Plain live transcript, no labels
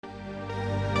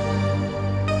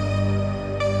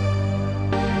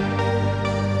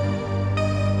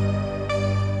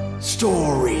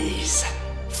Stories,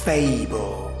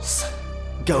 fables,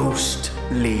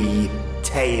 ghostly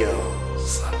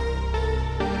tales.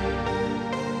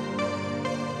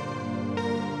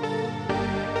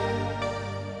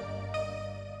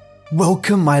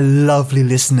 Welcome, my lovely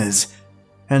listeners.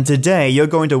 And today you're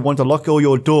going to want to lock all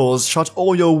your doors, shut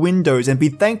all your windows, and be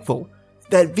thankful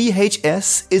that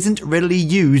VHS isn't readily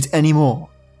used anymore.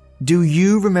 Do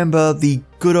you remember the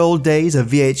good old days of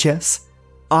VHS?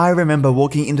 I remember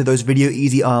walking into those Video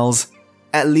Easy aisles,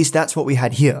 at least that's what we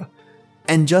had here,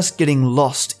 and just getting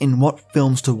lost in what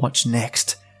films to watch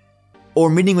next. Or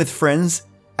meeting with friends,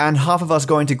 and half of us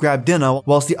going to grab dinner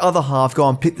whilst the other half go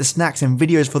and pick the snacks and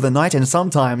videos for the night and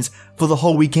sometimes for the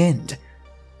whole weekend.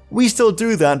 We still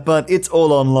do that, but it's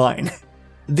all online.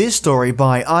 This story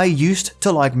by I Used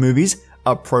to Like Movies,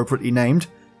 appropriately named,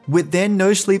 with their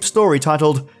Nosleep story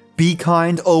titled Be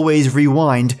Kind, Always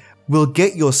Rewind, will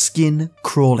get your skin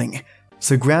crawling.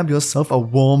 So grab yourself a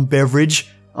warm beverage.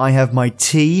 I have my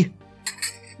tea.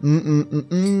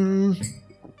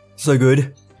 So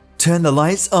good. Turn the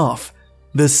lights off,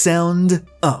 the sound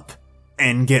up,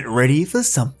 and get ready for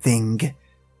something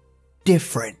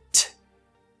different.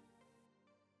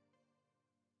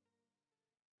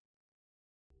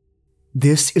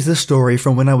 This is a story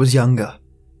from when I was younger.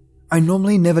 I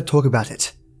normally never talk about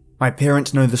it. My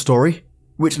parents know the story,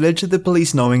 which led to the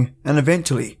police knowing, and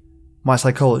eventually, my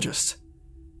psychologist.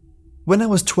 When I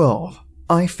was 12,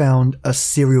 I found a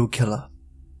serial killer.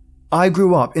 I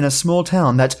grew up in a small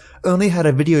town that only had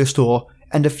a video store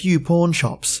and a few pawn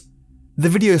shops. The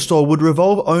video store would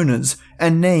revolve owners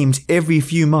and names every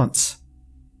few months.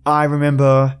 I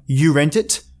remember You Rent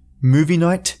It, Movie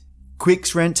Night,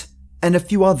 Quick's Rent, and a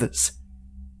few others.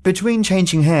 Between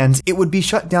changing hands, it would be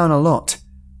shut down a lot.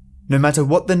 No matter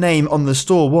what the name on the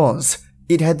store was,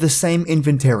 it had the same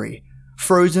inventory,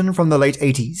 frozen from the late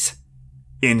 80s.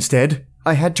 Instead,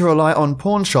 I had to rely on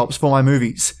pawn shops for my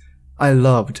movies. I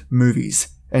loved movies,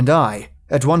 and I,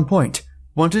 at one point,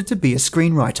 wanted to be a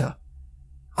screenwriter.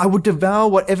 I would devour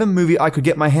whatever movie I could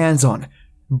get my hands on,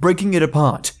 breaking it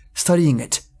apart, studying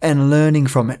it, and learning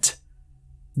from it.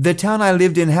 The town I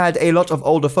lived in had a lot of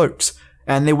older folks,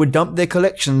 and they would dump their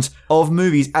collections of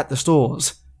movies at the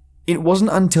stores. It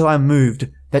wasn't until I moved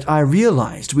that I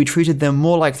realized we treated them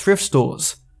more like thrift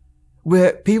stores,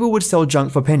 where people would sell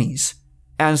junk for pennies,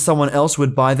 and someone else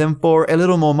would buy them for a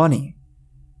little more money.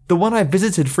 The one I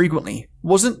visited frequently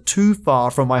wasn't too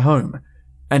far from my home,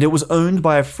 and it was owned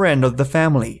by a friend of the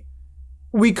family.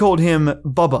 We called him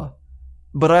Bubba,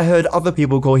 but I heard other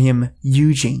people call him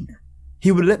Eugene.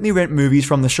 He would let me rent movies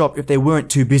from the shop if they weren't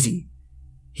too busy.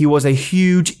 He was a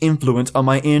huge influence on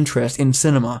my interest in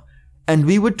cinema, and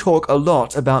we would talk a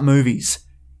lot about movies.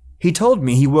 He told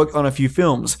me he worked on a few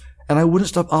films, and I wouldn't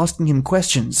stop asking him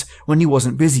questions when he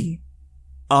wasn't busy.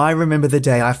 I remember the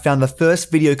day I found the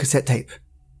first video cassette tape.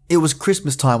 It was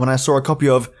Christmas time when I saw a copy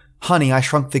of Honey, I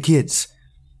Shrunk the Kids.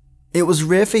 It was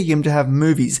rare for him to have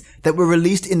movies that were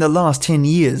released in the last 10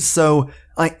 years, so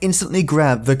I instantly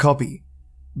grabbed the copy.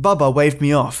 Bubba waved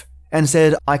me off and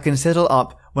said I can settle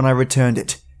up when I returned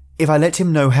it, if I let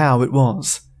him know how it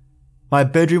was. My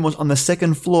bedroom was on the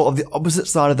second floor of the opposite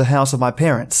side of the house of my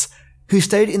parents, who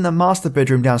stayed in the master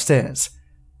bedroom downstairs.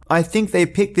 I think they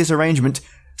picked this arrangement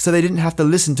so they didn't have to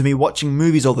listen to me watching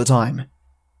movies all the time.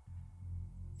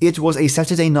 It was a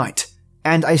Saturday night,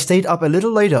 and I stayed up a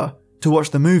little later to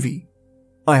watch the movie.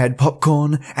 I had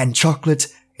popcorn and chocolate,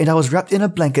 and I was wrapped in a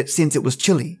blanket since it was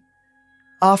chilly.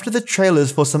 After the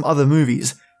trailers for some other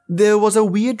movies, there was a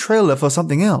weird trailer for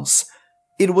something else.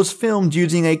 It was filmed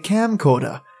using a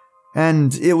camcorder,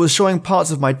 and it was showing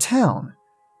parts of my town.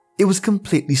 It was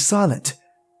completely silent.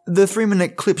 The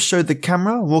 3-minute clip showed the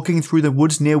camera walking through the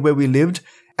woods near where we lived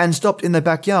and stopped in the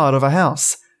backyard of a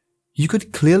house. You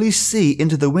could clearly see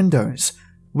into the windows,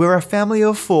 where a family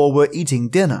of 4 were eating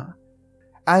dinner.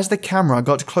 As the camera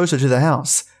got closer to the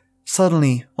house,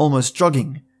 suddenly almost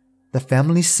jogging, the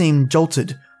family seemed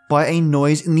jolted by a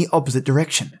noise in the opposite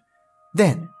direction.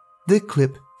 Then, the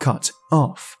clip cut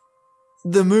off.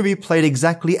 The movie played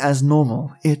exactly as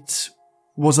normal. It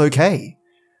was okay.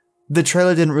 The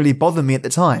trailer didn't really bother me at the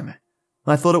time.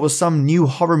 I thought it was some new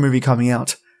horror movie coming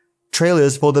out.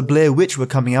 Trailers for The Blair Witch were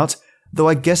coming out, though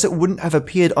I guess it wouldn't have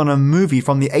appeared on a movie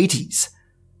from the 80s.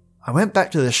 I went back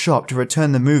to the shop to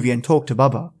return the movie and talk to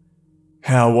Bubba.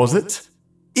 How was it?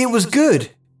 It was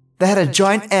good. They had a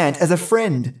giant ant as a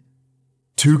friend.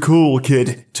 Too cool,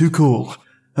 kid. Too cool.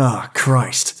 Ah,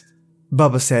 Christ.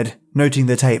 Bubba said, noting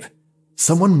the tape.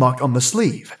 Someone marked on the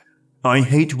sleeve. I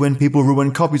hate when people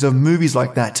ruin copies of movies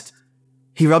like that.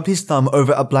 He rubbed his thumb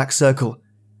over a black circle,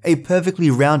 a perfectly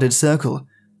rounded circle,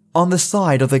 on the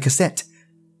side of the cassette.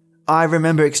 I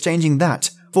remember exchanging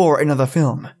that for another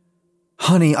film.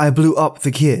 Honey, I Blew Up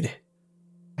the Kid.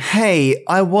 Hey,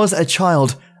 I was a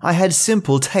child. I had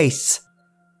simple tastes.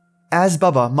 As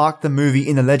Bubba marked the movie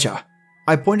in the ledger,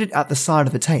 I pointed out the side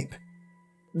of the tape.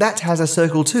 That has a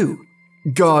circle too.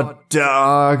 God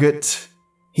dang it.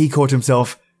 He caught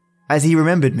himself as he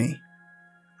remembered me.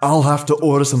 I'll have to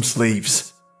order some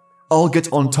sleeves. I'll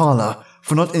get on Tyler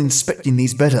for not inspecting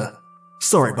these better.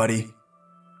 Sorry, buddy.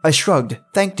 I shrugged,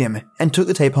 thanked him, and took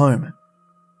the tape home.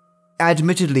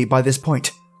 Admittedly, by this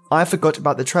point, I forgot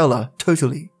about the trailer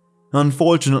totally.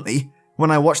 Unfortunately,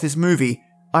 when I watched this movie,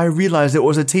 I realized it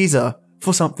was a teaser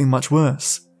for something much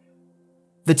worse.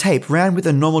 The tape ran with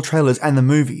the normal trailers and the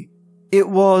movie. It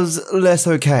was less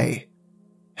okay.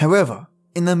 However,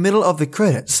 in the middle of the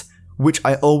credits, which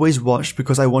I always watched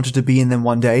because I wanted to be in them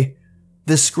one day,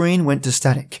 the screen went to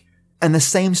static, and the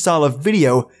same style of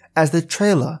video as the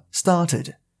trailer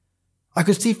started. I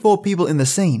could see 4 people in the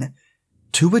scene.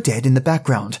 2 were dead in the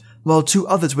background, while 2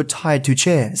 others were tied to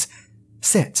chairs,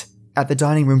 set at the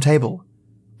dining room table.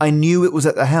 I knew it was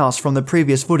at the house from the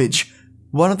previous footage.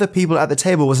 One of the people at the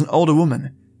table was an older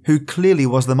woman, who clearly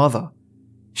was the mother.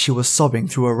 She was sobbing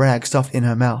through a rag stuffed in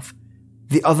her mouth.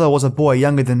 The other was a boy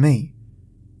younger than me.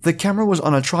 The camera was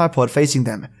on a tripod facing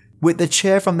them, with the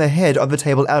chair from the head of the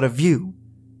table out of view.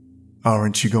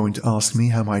 Aren't you going to ask me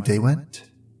how my day went?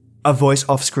 A voice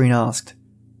off-screen asked.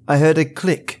 I heard a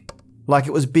click, like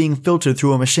it was being filtered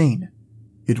through a machine.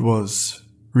 It was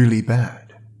really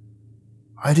bad.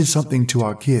 I did something to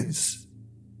our kids.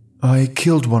 I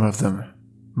killed one of them,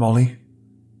 Molly.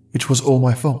 It was all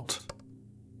my fault.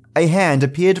 A hand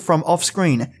appeared from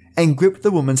off-screen and gripped the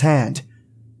woman's hand.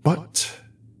 But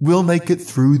we'll make it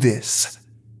through this.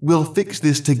 We'll fix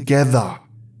this together.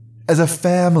 As a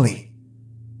family.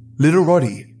 Little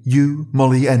Roddy, you,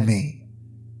 Molly, and me.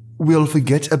 We'll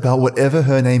forget about whatever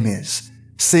her name is.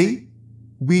 See?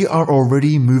 We are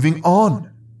already moving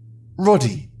on.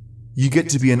 Roddy, you get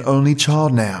to be an only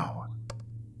child now.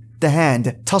 The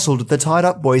hand tousled the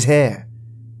tied-up boy's hair.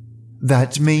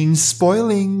 That means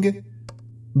spoiling.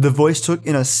 The voice took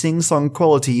in a sing-song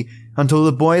quality until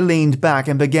the boy leaned back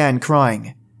and began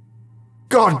crying.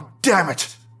 God damn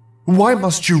it! Why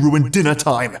must you ruin dinner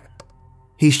time?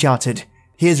 He shouted,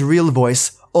 his real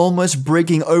voice almost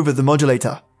breaking over the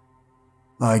modulator.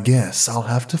 I guess I'll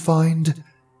have to find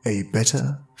a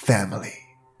better family.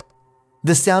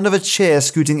 The sound of a chair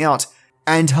scooting out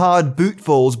and hard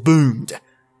bootfalls boomed.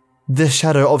 The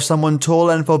shadow of someone tall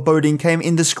and foreboding came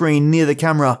in the screen near the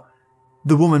camera.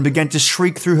 The woman began to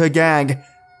shriek through her gag,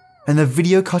 and the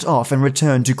video cut off and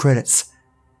returned to credits.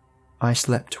 I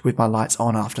slept with my lights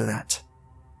on after that.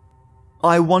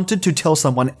 I wanted to tell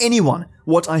someone, anyone,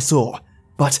 what I saw,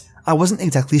 but I wasn't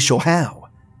exactly sure how.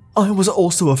 I was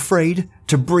also afraid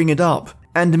to bring it up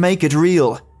and make it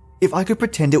real. If I could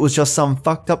pretend it was just some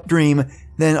fucked up dream,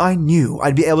 then I knew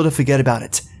I'd be able to forget about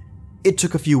it. It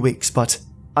took a few weeks, but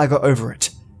I got over it.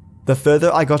 The further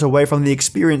I got away from the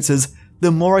experiences, the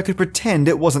more I could pretend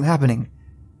it wasn't happening.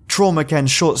 Trauma can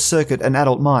short-circuit an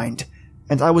adult mind,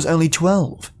 and I was only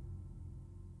 12.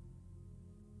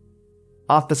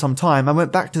 After some time, I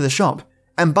went back to the shop,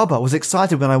 and Bubba was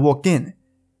excited when I walked in.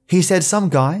 He said some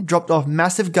guy dropped off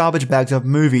massive garbage bags of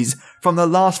movies from the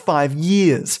last 5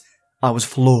 years. I was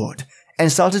floored, and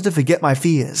started to forget my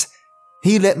fears.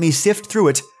 He let me sift through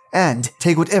it, and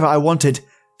take whatever I wanted,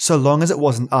 so long as it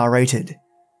wasn't R-rated.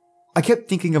 I kept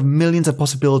thinking of millions of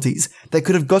possibilities that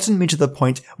could have gotten me to the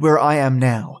point where I am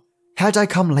now. Had I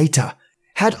come later,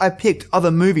 had I picked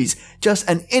other movies, just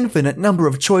an infinite number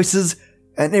of choices,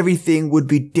 and everything would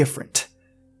be different.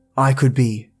 I could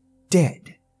be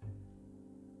dead.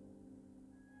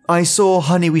 I saw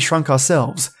Honey, We Shrunk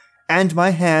Ourselves, and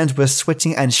my hands were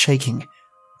sweating and shaking.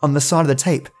 On the side of the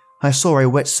tape, I saw a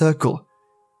wet circle.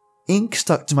 Ink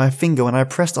stuck to my finger when I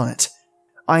pressed on it.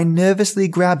 I nervously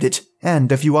grabbed it and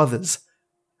a few others.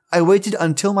 I waited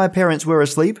until my parents were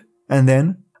asleep, and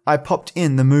then I popped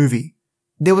in the movie.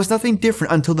 There was nothing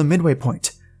different until the midway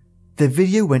point. The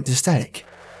video went to static,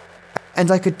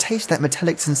 and I could taste that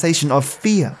metallic sensation of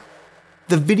fear.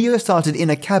 The video started in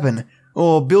a cabin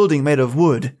or building made of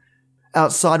wood.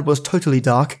 Outside was totally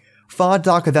dark, far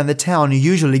darker than the town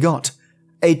usually got.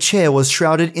 A chair was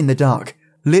shrouded in the dark,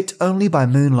 lit only by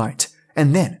moonlight,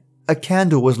 and then a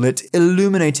candle was lit,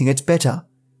 illuminating it better.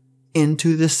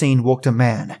 Into the scene walked a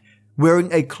man,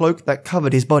 wearing a cloak that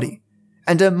covered his body,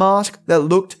 and a mask that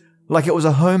looked like it was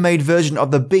a homemade version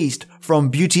of the Beast from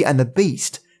Beauty and the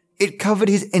Beast. It covered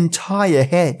his entire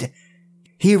head.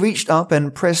 He reached up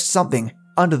and pressed something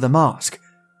under the mask.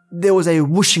 There was a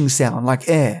whooshing sound like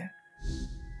air.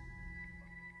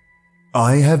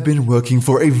 I have been working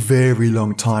for a very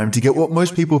long time to get what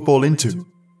most people fall into.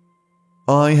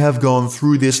 I have gone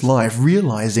through this life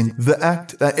realizing the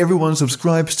act that everyone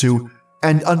subscribes to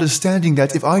and understanding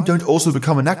that if I don't also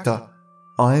become an actor,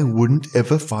 I wouldn't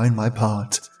ever find my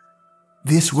part.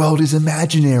 This world is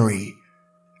imaginary,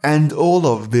 and all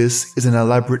of this is an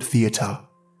elaborate theater.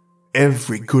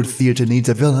 Every good theater needs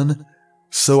a villain,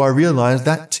 so I realized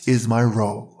that is my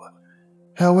role.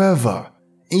 However,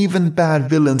 even bad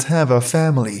villains have a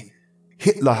family.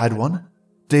 Hitler had one,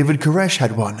 David Koresh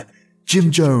had one, Jim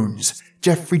Jones,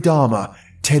 Jeffrey Dahmer,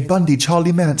 Ted Bundy,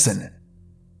 Charlie Manson.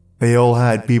 They all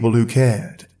had people who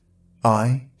cared.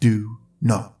 I do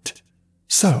not.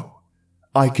 So,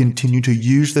 I continue to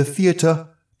use the theater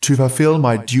to fulfill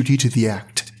my duty to the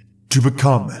act, to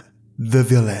become the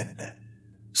villain.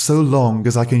 So long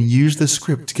as I can use the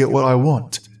script to get what I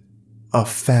want, a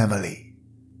family.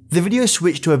 The video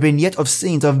switched to a vignette of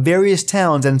scenes of various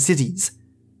towns and cities.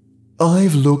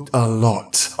 I've looked a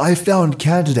lot. I've found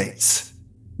candidates.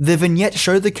 The vignette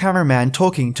showed the cameraman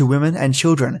talking to women and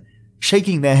children,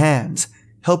 shaking their hands,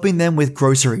 helping them with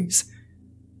groceries.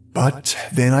 But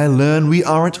then I learned we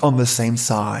aren't on the same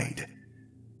side.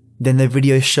 Then the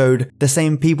video showed the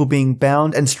same people being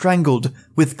bound and strangled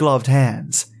with gloved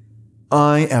hands.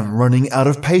 I am running out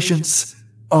of patience.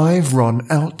 I've run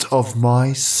out of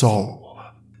my soul.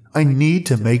 I need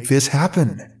to make this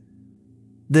happen.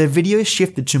 The video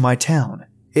shifted to my town.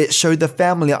 It showed the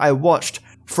family I watched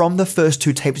from the first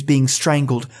 2 tapes being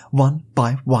strangled one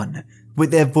by one,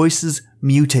 with their voices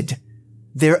muted.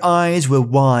 Their eyes were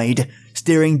wide,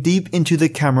 staring deep into the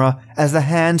camera as the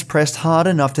hands pressed hard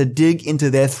enough to dig into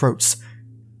their throats.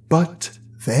 But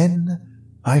then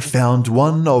I found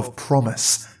one of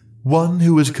promise, one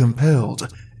who was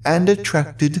compelled and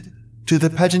attracted to the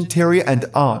pageantry and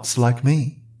arts like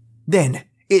me. Then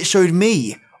it showed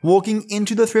me walking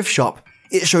into the thrift shop.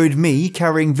 It showed me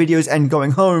carrying videos and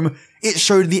going home. It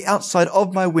showed the outside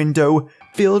of my window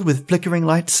filled with flickering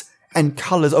lights and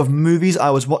colors of movies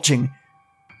I was watching.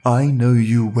 I know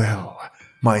you well,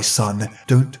 my son.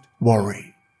 Don't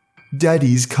worry.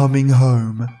 Daddy's coming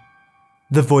home.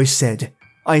 The voice said.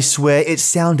 I swear it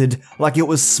sounded like it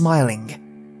was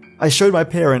smiling. I showed my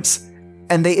parents,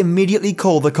 and they immediately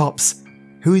called the cops,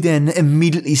 who then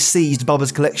immediately seized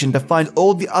Bubba's collection to find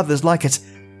all the others like it.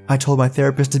 I told my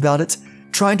therapist about it,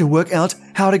 trying to work out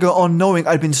how to go on knowing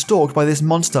I'd been stalked by this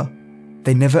monster.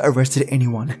 They never arrested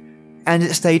anyone, and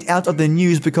it stayed out of the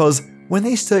news because when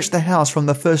they searched the house from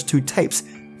the first 2 tapes,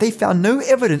 they found no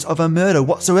evidence of a murder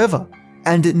whatsoever,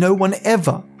 and no one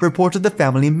ever reported the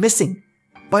family missing.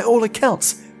 By all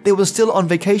accounts, they were still on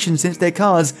vacation since their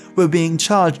cars were being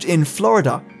charged in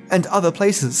Florida and other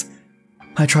places.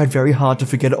 I tried very hard to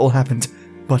forget it all happened,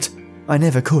 but I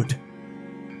never could.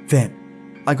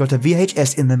 Then, I got a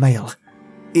VHS in the mail.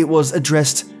 It was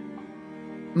addressed,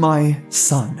 My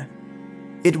Son.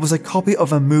 It was a copy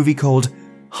of a movie called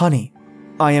Honey,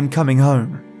 I Am Coming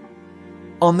Home.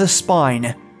 On the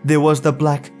spine, there was the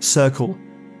black circle.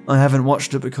 I haven't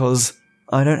watched it because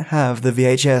I don't have the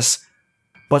VHS.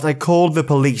 But I called the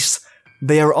police.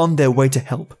 They are on their way to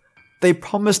help. They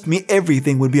promised me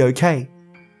everything would be okay.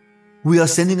 We are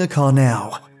sending a car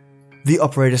now. The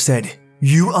operator said,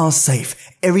 You are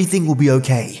safe. Everything will be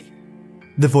okay.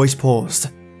 The voice paused.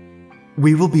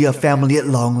 We will be a family at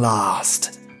long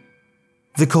last.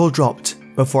 The call dropped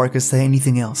before I could say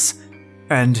anything else.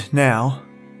 And now,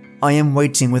 I am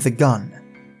waiting with a gun,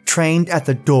 trained at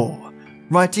the door,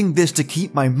 writing this to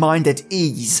keep my mind at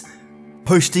ease,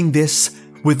 posting this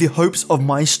with the hopes of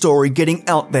my story getting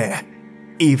out there,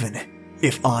 even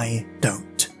if I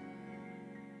don't.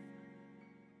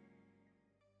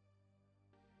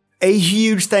 A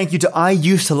huge thank you to I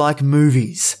Used to Like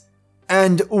Movies.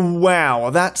 And wow,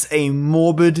 that's a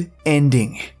morbid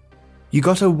ending. You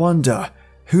gotta wonder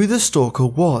who the stalker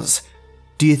was.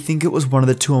 Do you think it was one of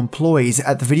the 2 employees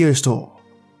at the video store?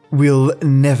 We'll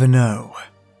never know.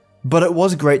 But it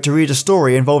was great to read a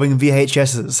story involving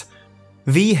VHSs.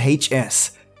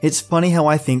 VHS. It's funny how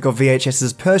I think of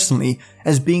VHSs personally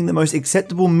as being the most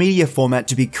acceptable media format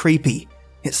to be creepy.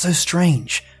 It's so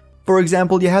strange. For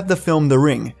example, you have the film The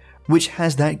Ring, which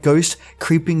has that ghost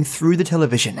creeping through the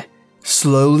television,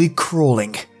 slowly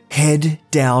crawling, head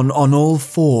down on all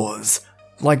 4s,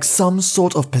 like some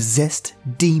sort of possessed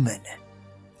demon,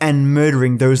 and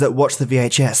murdering those that watch the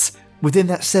VHS within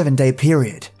that 7-day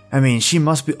period. I mean, she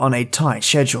must be on a tight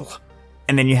schedule.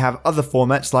 And then you have other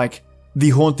formats like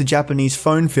the haunted Japanese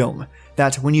phone film,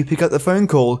 that when you pick up the phone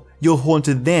call, you're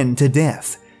haunted then to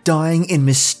death, dying in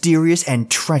mysterious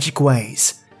and tragic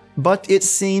ways. But it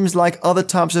seems like other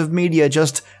types of media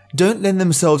just don't lend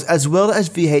themselves as well as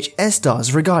VHS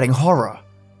does regarding horror.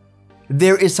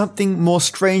 There is something more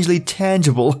strangely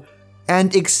tangible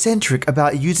and eccentric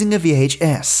about using a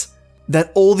VHS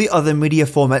that all the other media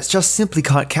formats just simply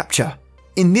can't capture.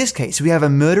 In this case, we have a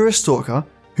murderous stalker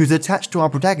who's attached to our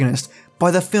protagonist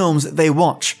by the films they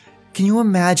watch. Can you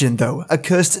imagine though, a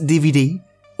cursed DVD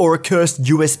or a cursed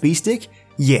USB stick?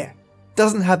 Yeah,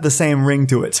 doesn't have the same ring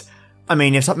to it. I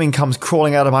mean, if something comes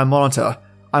crawling out of my monitor,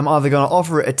 I'm either going to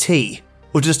offer it a tea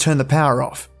or just turn the power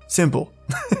off. Simple.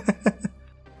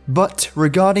 But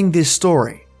regarding this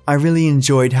story, I really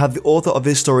enjoyed how the author of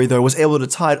this story though was able to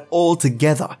tie it all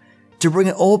together to bring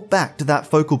it all back to that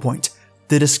focal point,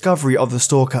 the discovery of the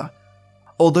stalker.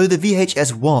 Although the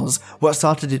VHS was what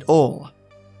started it all,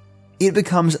 it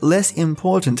becomes less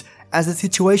important as the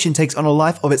situation takes on a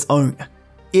life of its own.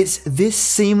 It's this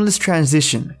seamless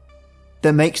transition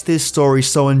that makes this story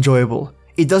so enjoyable.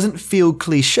 It doesn't feel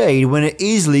cliched when it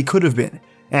easily could have been,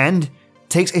 and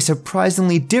takes a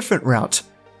surprisingly different route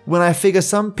when I figure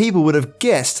some people would have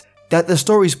guessed that the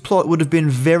story's plot would have been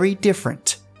very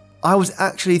different. I was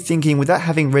actually thinking, without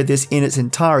having read this in its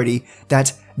entirety,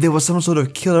 that there was some sort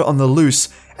of killer on the loose,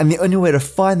 and the only way to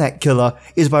find that killer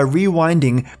is by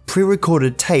rewinding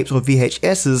pre-recorded tapes or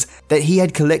VHSs that he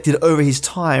had collected over his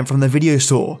time from the video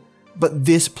store. But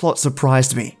this plot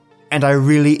surprised me, and I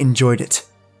really enjoyed it.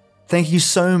 Thank you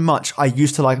so much, I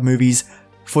Used to Like Movies,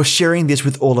 for sharing this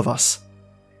with all of us.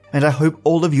 And I hope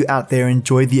all of you out there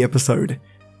enjoyed the episode.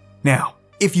 Now,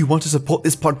 if you want to support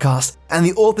this podcast and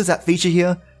the authors that feature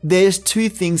here, there's two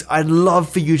things I'd love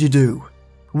for you to do.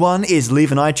 One is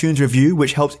leave an iTunes review,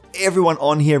 which helps everyone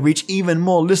on here reach even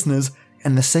more listeners,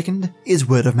 and the second is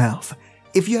word of mouth.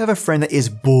 If you have a friend that is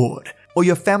bored, or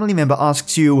your family member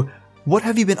asks you, "What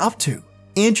have you been up to?"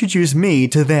 introduce me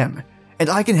to them, and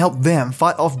I can help them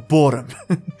fight off boredom.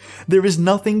 There is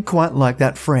nothing quite like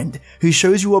that friend who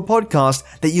shows you a podcast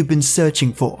that you've been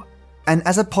searching for. And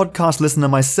as a podcast listener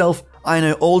myself, I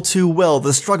know all too well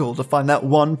the struggle to find that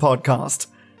one podcast.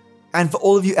 And for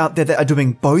all of you out there that are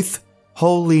doing both,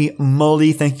 holy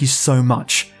moly, thank you so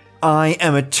much. I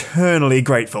am eternally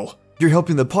grateful. You're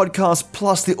helping the podcast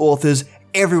plus the authors,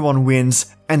 everyone wins,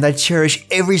 and I cherish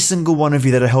every single one of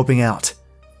you that are helping out.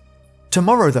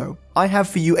 Tomorrow though, I have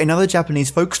for you another Japanese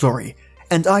folk story,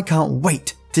 and I can't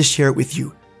wait to share it with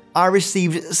you. I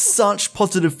received such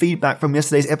positive feedback from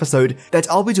yesterday's episode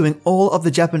that I'll be doing all of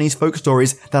the Japanese folk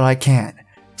stories that I can.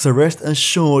 So rest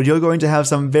assured you're going to have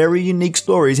some very unique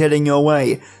stories heading your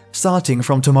way, starting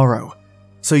from tomorrow.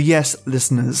 So yes,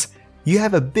 listeners, you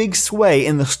have a big sway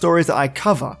in the stories that I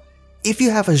cover. If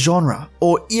you have a genre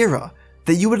or era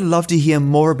that you would love to hear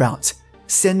more about,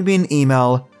 send me an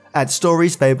email at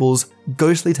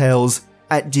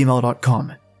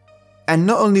storiesfablesghostlytales@gmail.com. And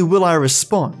not only will I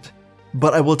respond,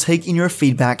 but I will take in your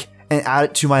feedback and add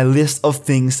it to my list of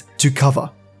things to cover.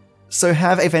 So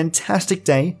have a fantastic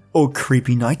day or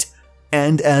creepy night,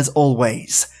 and as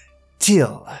always,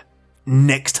 till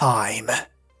next time.